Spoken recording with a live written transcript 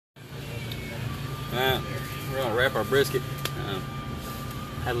We're gonna wrap our brisket.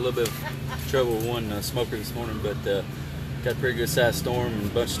 Had a little bit of trouble with one smoker this morning, but got a pretty good sized storm and a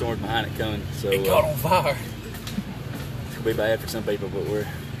bunch of storms behind it coming. So it caught on fire. It's gonna be bad for some people, but we're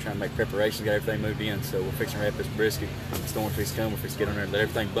trying to make preparations, got everything moved in. So we're fixing to wrap this brisket. The storm fixing to come. We're fixing to get on there, let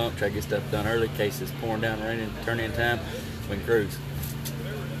everything bump, try to get stuff done early in case it's pouring down, raining, turn in time. We can cruise.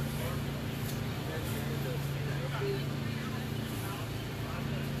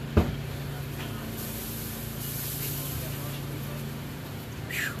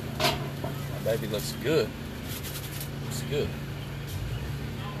 Baby looks good. Looks good.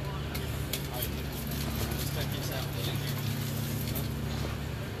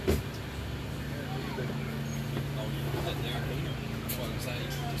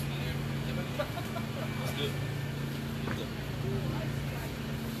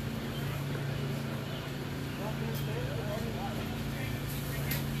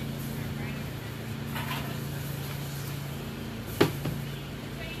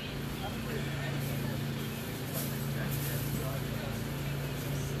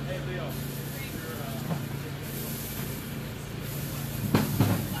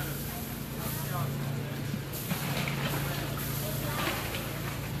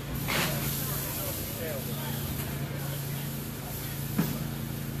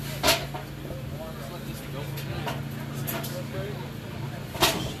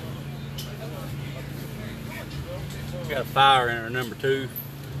 We got a fire in our number 2.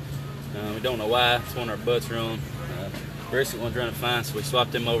 We don't know why. It's one of our butts are on. Brisket one's running fine, so we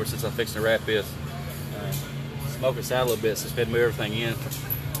swapped them over since I'm fixing to wrap this. Smoke us out a little bit, so it's had to move everything in.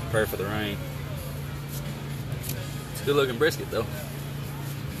 Prepare for the rain. It's a good looking brisket though.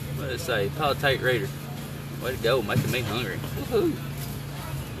 What did it say? Politate Raider. Way to go, making me hungry. Woohoo!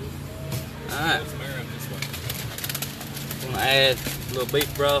 Alright. I'm gonna add a little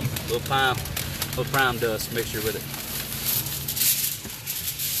beef broth, a little prime dust mixture with it.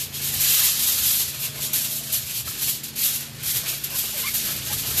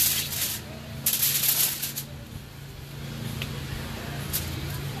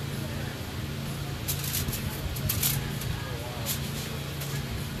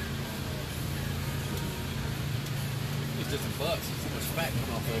 Different butts. So much fat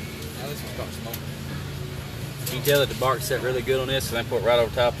coming off of it. Now this one's got smoking. You can tell that the bark set really good on this, so I put it right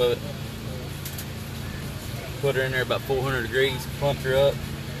over top of it. Put her in there about 400 degrees, pumped her up.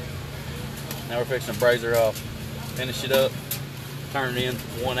 Now we're fixing to braise her off. Finish it up, turn it in,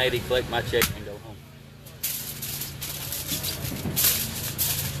 180, collect my check, and go home.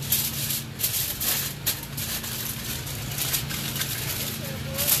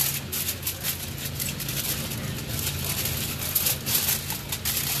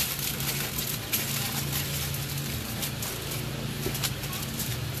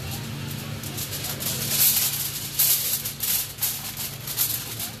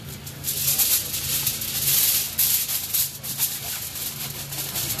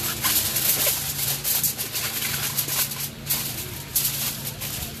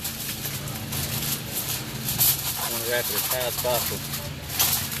 Wrap it as tight as possible.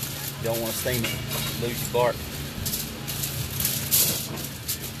 You don't want to steam it, lose your bark.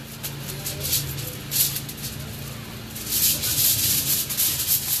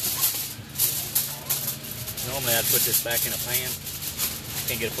 Normally I'd put this back in a pan.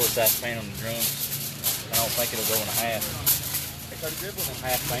 Can't get a full size pan on the drum. I don't think it'll go in a half.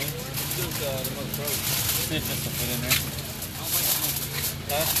 Half pan. It's just to put in there.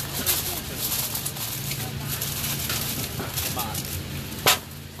 Huh?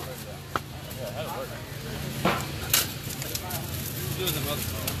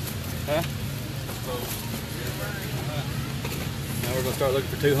 Huh? Now we're going to start looking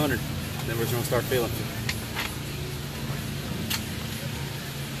for 200. Then we're going to start filling.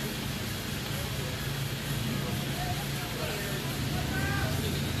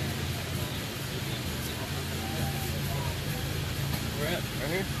 Where at? Right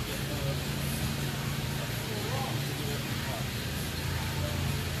here?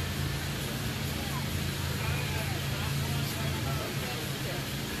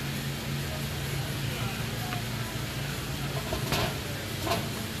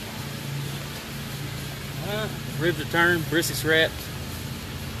 Ribs are turned, brisket's wrapped.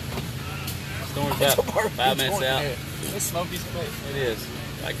 Storm's about 5 minutes out. It's smoky as quick. It is.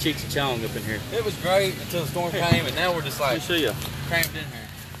 Like Cheeks and Chong up in here. It was great until the storm came, and now we're just like Let me show you. crammed in here.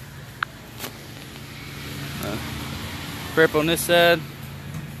 Prep on this side.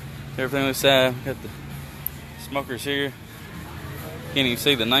 Everything on this side. Got the smokers here. Can't even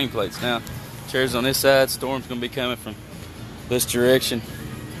see the nameplates now. Chairs on this side. Storm's gonna be coming from this direction.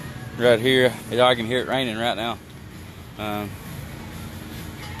 right here. I can hear it raining right now.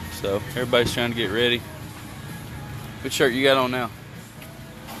 So everybody's trying to get ready. What shirt you got on now?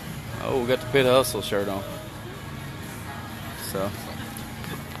 Oh, we got the Pit Hustle shirt on. So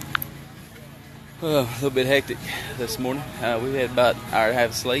a little bit hectic this morning. We had about an hour and a half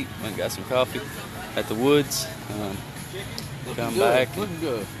of sleep. Went and got some coffee at the woods. Come back. Looking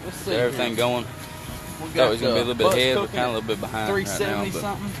good. Let's see. Everything going. Thought it was gonna be a little bit ahead, but kind of a little bit behind right now. 370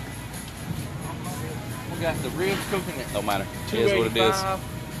 something. We got the ribs cooking at Don't matter. It is what it is.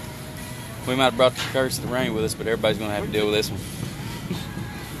 We might have brought the curse of the rain with us, but everybody's gonna have to deal with this one.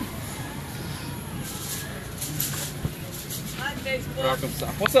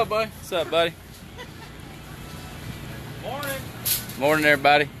 What's up, buddy? What's up, buddy? Morning. Morning,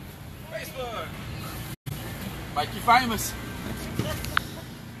 everybody. Facebook. Make you famous.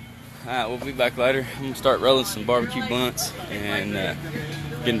 Alright, we'll be back later. I'm gonna start rolling some barbecue blunts and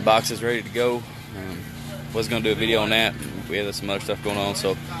getting boxes ready to go. Was gonna do a video on that. We had some other stuff going on,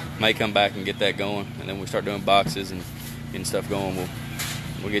 so may come back and get that going, and then we'll start doing boxes and getting stuff going.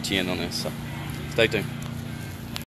 We'll get you in on this. So stay tuned.